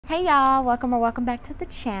Hey y'all, welcome back to the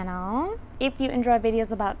channel. If you enjoy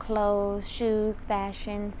videos about clothes, shoes,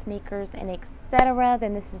 fashion, sneakers, and etc.,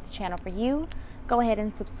 then this is the channel for you. Go ahead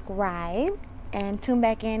and subscribe and tune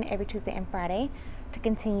back in every Tuesday and Friday to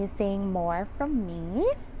continue seeing more from me.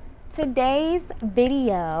 Today's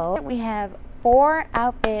video, we have 4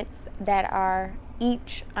 outfits that are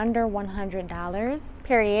each under $100,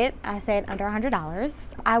 period. I said under $100.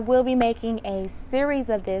 I will be making a series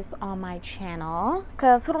of this on my channel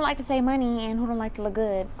because who don't like to save money and who don't like to look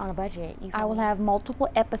good on a budget? I will have multiple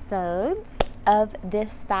episodes of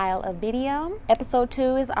this style of video. Episode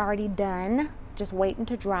 2 is already done, just waiting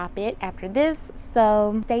to drop it after this,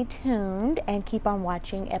 so stay tuned and keep on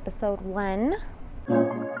watching episode 1.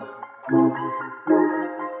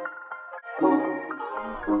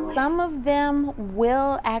 Some of them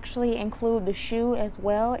will actually include the shoe as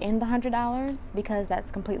well in the $100 because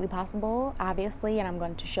that's completely possible, obviously, and I'm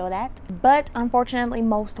going to show that. But unfortunately,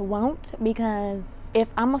 most won't, because if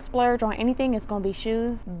I'm a splurge on anything, it's going to be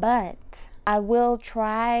shoes. But I will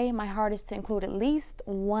try my hardest to include at least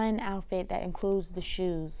one outfit that includes the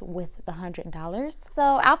shoes with the $100. So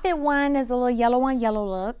outfit 1 is a little yellow on yellow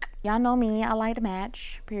look. Y'all know me, I like to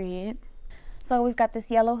match, period. So we've got this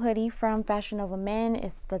yellow hoodie from Fashion Nova Men.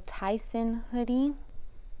 It's the TYSM hoodie.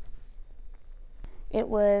 It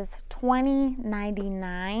was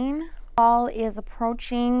 $20.99. Fall is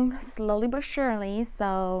approaching slowly but surely,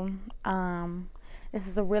 so this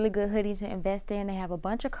is a really good hoodie to invest in. They have a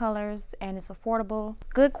bunch of colors and it's affordable,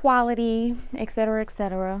 good quality, etc.,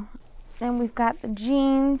 etc. And we've got the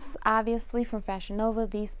jeans, obviously, from Fashion Nova.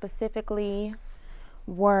 These specifically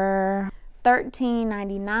were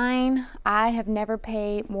 $13.99. I have never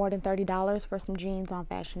paid more than $30 for some jeans on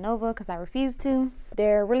Fashion Nova because I refuse to.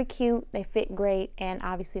 They're really cute, they fit great, and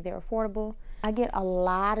obviously they're affordable. I get a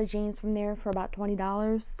lot of jeans from there for about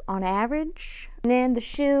 $20 on average. And then the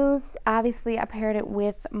shoes, obviously I paired it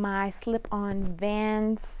with my slip-on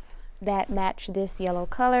Vans that match this yellow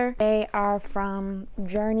color. They are from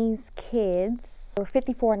Journeys Kids. They were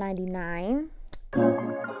 $54.99.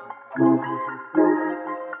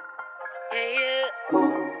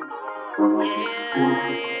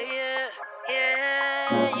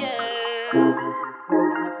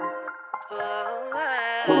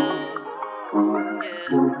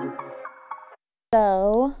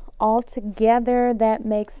 So all together that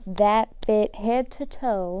makes that fit head to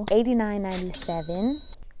toe $89.97.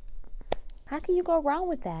 How can you go wrong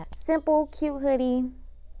with that? Simple, cute hoodie,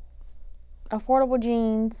 affordable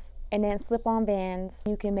jeans, and then slip-on Vans.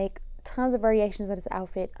 You can make tons of variations of this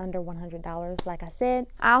outfit under $100, like I said.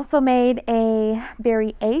 I also made a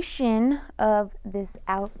variation of this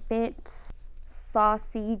outfit,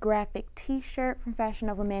 saucy graphic t-shirt from Fashion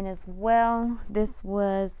Nova Men as well. This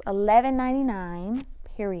was $11.99,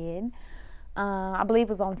 period. I believe it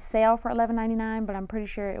was on sale for $11.99, but I'm pretty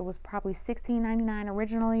sure it was probably $16.99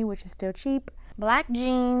 originally, which is still cheap. Black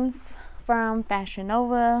jeans from Fashion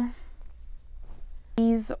Nova.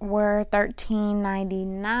 These were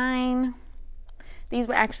 $13.99. These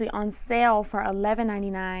were actually on sale for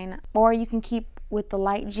 $11.99, or you can keep with the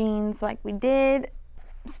light jeans like we did.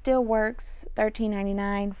 Still works,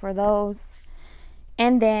 $13.99 for those.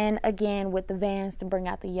 And then again with the Vans to bring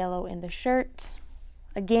out the yellow in the shirt.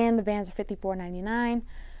 Again, the Vans are $54.99.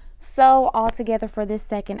 So altogether for this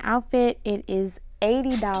second outfit, it is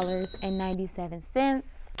 $80.97.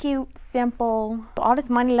 Cute, simple. All this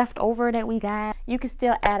money left over that we got, you can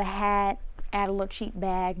still add a hat, add a little cheap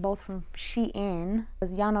bag, both from Shein,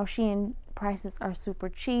 because y'all know Shein prices are super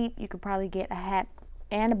cheap. You could probably get a hat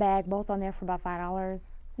and a bag both on there for about $5.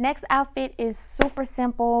 Next outfit is super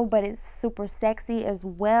simple, but it's super sexy as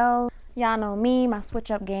well. Y'all know me, my switch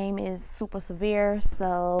up game is super severe.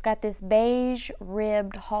 So got this beige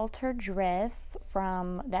ribbed halter dress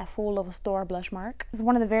from that Fool of a Store blush mark. This is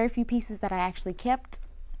one of the very few pieces that I actually kept.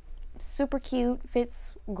 Super cute, fits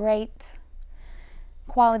great,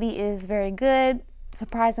 quality is very good,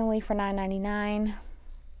 surprisingly, for $9.99.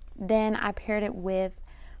 Then I paired it with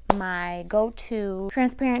my go-to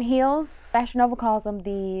transparent heels. Fashion Nova calls them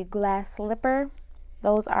the glass slipper.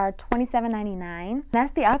 Those are $27.99.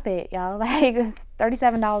 That's the outfit, y'all. Like, it's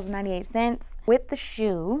 $37.98 with the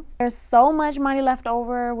shoe. There's so much money left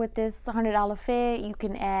over with this $100 fit. You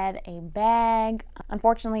can add a bag.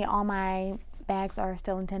 Unfortunately, all my bags are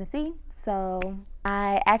still in Tennessee, so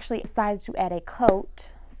I actually decided to add a coat.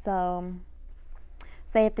 So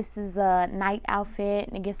say if this is a night outfit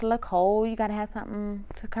and it gets a little cold, you gotta have something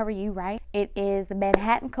to cover you, right? It is the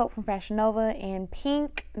Manhattan coat from Fashion Nova in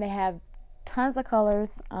pink. They have tons of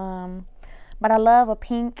colors, but I love a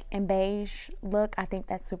pink and beige look. I think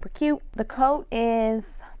that's super cute. The coat is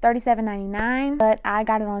 $37.99, but I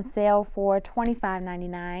got it on sale for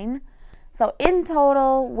 $25.99. So in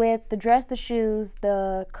total, with the dress, the shoes,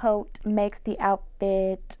 the coat, makes the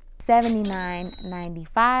outfit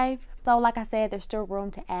 $79.95. So like I said, there's still room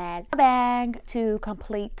to add a bag to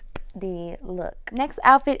complete the look. Next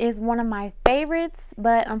outfit is one of my favorites,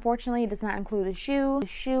 but unfortunately it does not include a shoe. The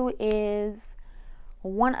shoe is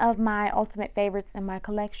one of my ultimate favorites in my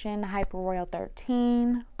collection, Hyper Royal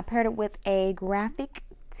 13. I paired it with a graphic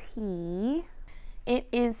tee. It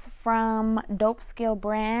is from Dope Skill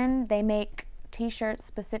brand. They make t-shirts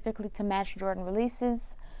specifically to match Jordan releases.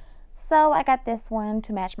 So I got this one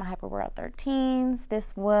to match my Hyper Royal 13s.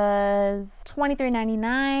 This was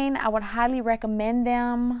 $23.99. I would highly recommend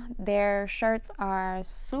them. Their shirts are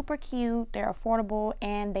super cute, they're affordable,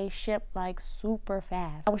 and they ship like super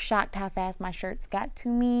fast. I was shocked how fast my shirts got to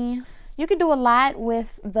me. You could do a lot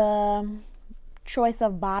with the choice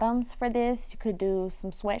of bottoms for this. You could do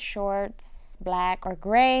some sweat shorts, black or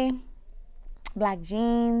gray, black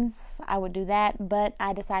jeans. I would do that, but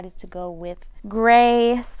I decided to go with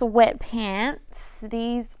gray sweatpants.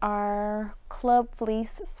 These are Club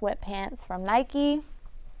Fleece sweatpants from Nike.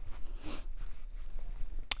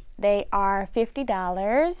 They are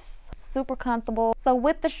 $50, super comfortable. So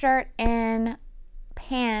with the shirt and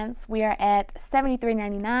pants, we are at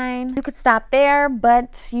 $73.99. You could stop there,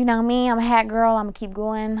 but you know me, I'm a hat girl. I'm gonna keep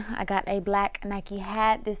going. I got a black Nike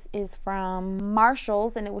hat. This is from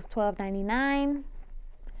Marshalls and it was $12.99.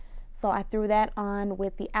 So I threw that on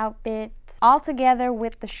with the outfit. All together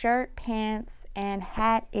with the shirt, pants, and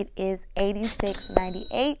hat, it is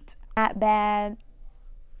 $86.98. Not bad,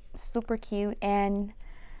 super cute, and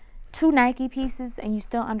 2 Nike pieces and you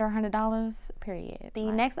still under $100, period.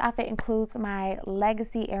 The next outfit includes my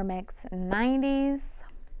Legacy Air Max 90s.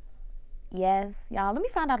 Yes, y'all, let me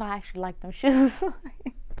find out I actually like them shoes.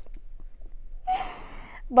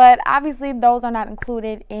 But obviously those are not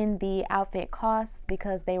included in the outfit cost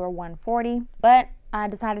because they were $140. But I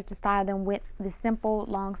decided to style them with the simple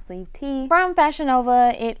long sleeve tee. From Fashion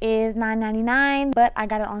Nova, it is $9.99, but I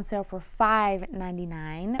got it on sale for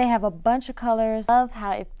 $5.99. They have a bunch of colors. Love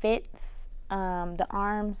how it fits. The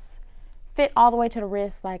arms fit all the way to the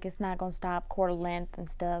wrist, like it's not gonna stop, quarter length and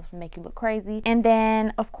stuff, make you look crazy. And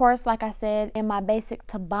then of course, like I said, in my basic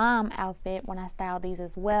to bomb outfit, when I styled these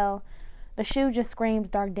as well, the shoe just screams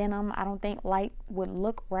dark denim. I don't think light would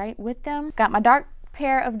look right with them. Got my dark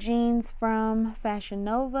pair of jeans from Fashion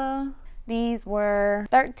Nova. These were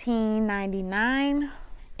 $13.99.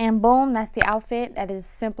 And boom, that's the outfit. That is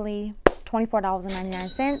simply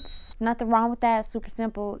 $24.99. Nothing wrong with that, super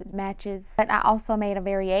simple, it matches. But I also made a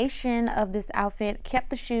variation of this outfit, kept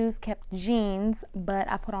the shoes, kept the jeans, but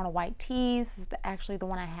I put on a white tee. This is actually the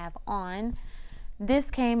one I have on. This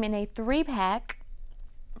came in a 3-pack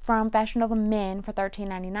from Fashion Nova Men for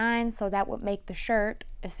 $13.99, so that would make the shirt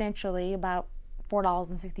essentially about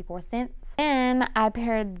 $4.64. And I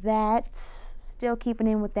paired that, still keeping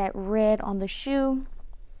in with that red on the shoe,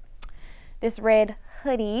 this red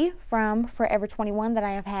hoodie from Forever 21 that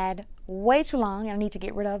I have had way too long and I need to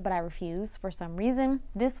get rid of, but I refuse for some reason.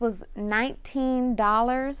 This was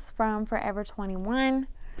 $19 from Forever 21.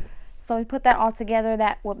 So we put that all together,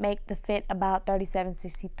 that would make the fit about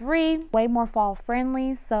 $37.63. Way more fall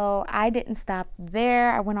friendly, so I didn't stop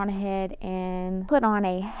there. I went on ahead and put on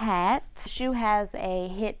a hat. The shoe has a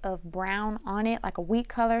hit of brown on it, like a wheat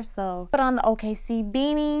color, so put on the OKC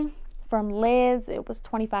beanie from Liz. It was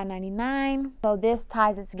 $25.99. So this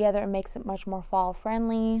ties it together and makes it much more fall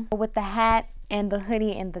friendly. With the hat and the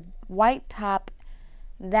hoodie and the white top,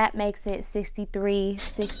 that makes it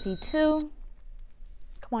 $63.62.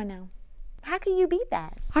 Come on now. How can you beat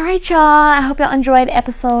that? All right, y'all. I hope y'all enjoyed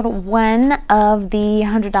episode 1 of the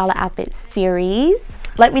 $100 outfit series.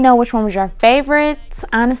 Let me know which one was your favorite.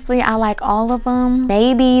 Honestly, I like all of them.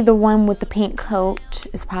 Maybe the one with the pink coat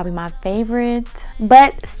is probably my favorite.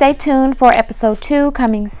 But stay tuned for episode 2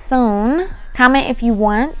 coming soon. Comment if you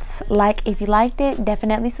want, like if you liked it.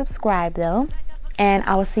 Definitely subscribe though. And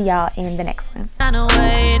I will see y'all in the next one.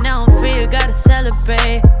 Now I'm free, you gotta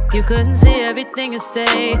celebrate. You couldn't see everything and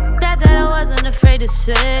stay. That I wasn't afraid to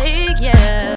say, yeah.